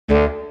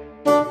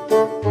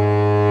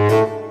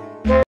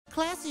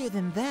Classier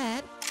than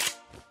that.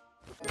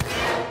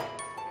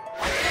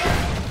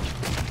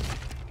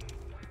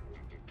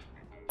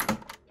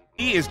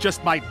 He is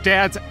just my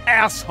dad's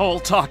asshole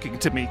talking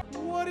to me.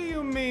 What do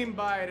you mean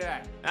by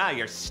that? Ah,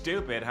 you're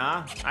stupid,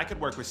 huh? I could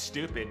work with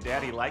stupid,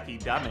 daddy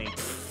likey dummy.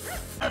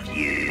 Of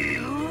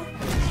you?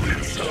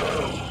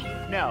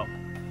 No,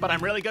 but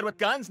I'm really good with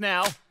guns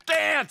now.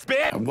 Dance,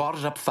 bitch! I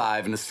wadded up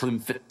 5 in a slim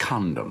fit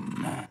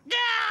condom. Yeah,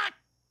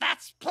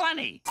 that's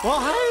plenty. Well,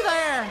 hey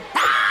there.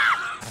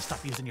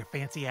 Stop using your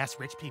fancy ass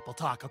rich people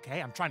talk,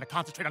 okay? I'm trying to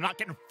concentrate on not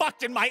getting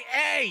fucked in my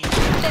A.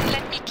 Then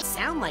let me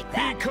sound like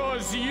that.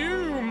 Because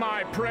you,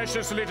 my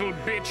precious little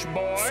bitch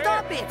boy,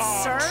 Stop it,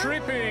 are sir.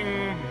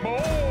 tripping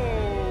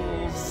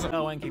balls.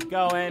 Going, keep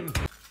going.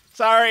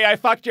 Sorry, I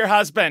fucked your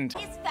husband.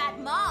 His fat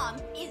mom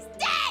is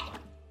dead!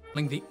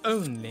 I'm the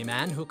only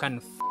man who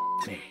can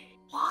me.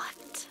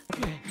 What?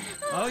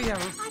 Oh yeah, I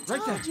right there.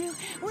 told you,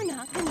 we're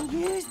not gonna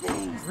use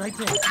these. Right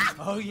there.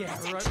 Oh yeah,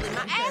 right there.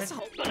 My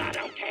asshole. But I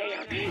don't care.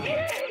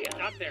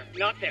 Not there,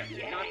 not there,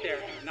 not there,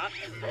 not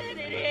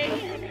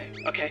there.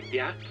 Okay,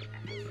 yeah.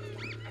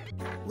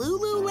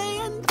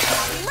 Lululand?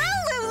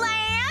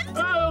 Lululand?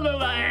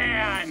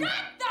 Lululand!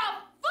 Shut the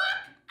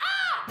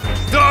fuck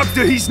up!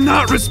 Doctor, he's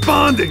not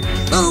responding!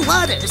 Oh,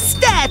 what a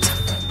stat!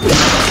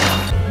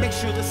 Make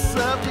sure the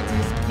subject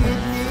is getting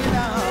it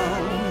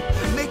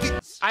on. Make it.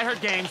 I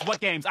heard games. What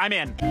games? I'm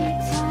in.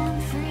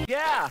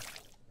 Yeah.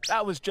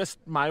 That was just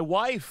my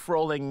wife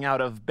rolling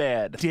out of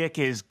bed. Dick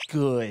is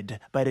good,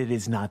 but it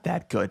is not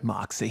that good,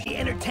 Moxie.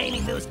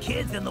 Entertaining those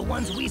kids and the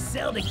ones we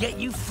sell to get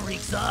you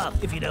freaks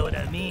off, if you know what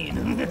I mean.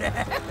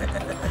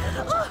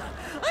 Oh,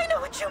 I know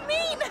what you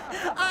mean!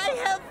 I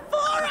have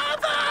 4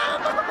 of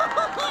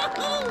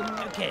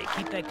them! Okay,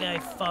 keep that guy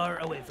far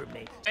away from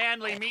me.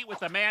 Manly meet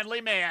with a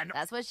manly man.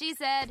 That's what she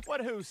said.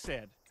 What who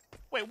said?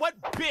 Wait, what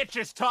bitch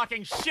is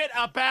talking shit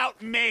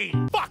about me?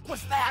 Fuck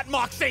was that,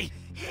 Moxie?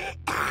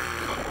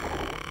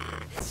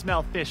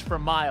 Smell fish for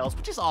miles,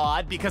 which is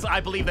odd because I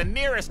believe the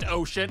nearest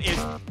ocean is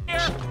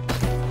here.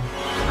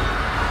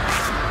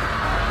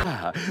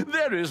 Ah,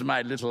 there is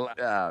my little,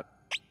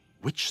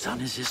 which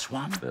son is this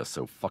one? There's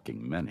so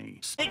fucking many.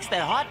 Thinks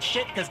they're hot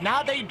shit because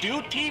now they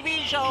do TV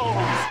shows.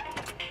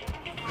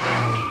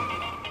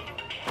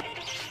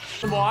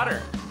 Some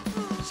water.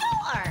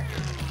 Sure.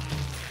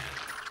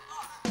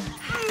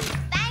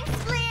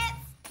 Thanks,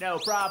 Blitz. No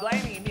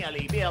problemi,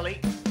 Millie Billy.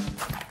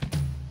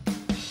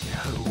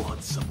 Who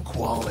wants some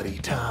quality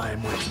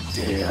time with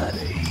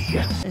Daddy?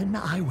 And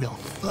I will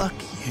fuck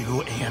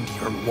you and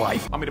your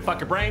wife. Want me to fuck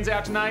your brains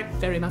out tonight?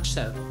 Very much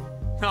so.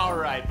 All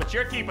right, but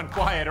you're keeping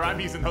quiet or I'm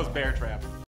using those bear traps.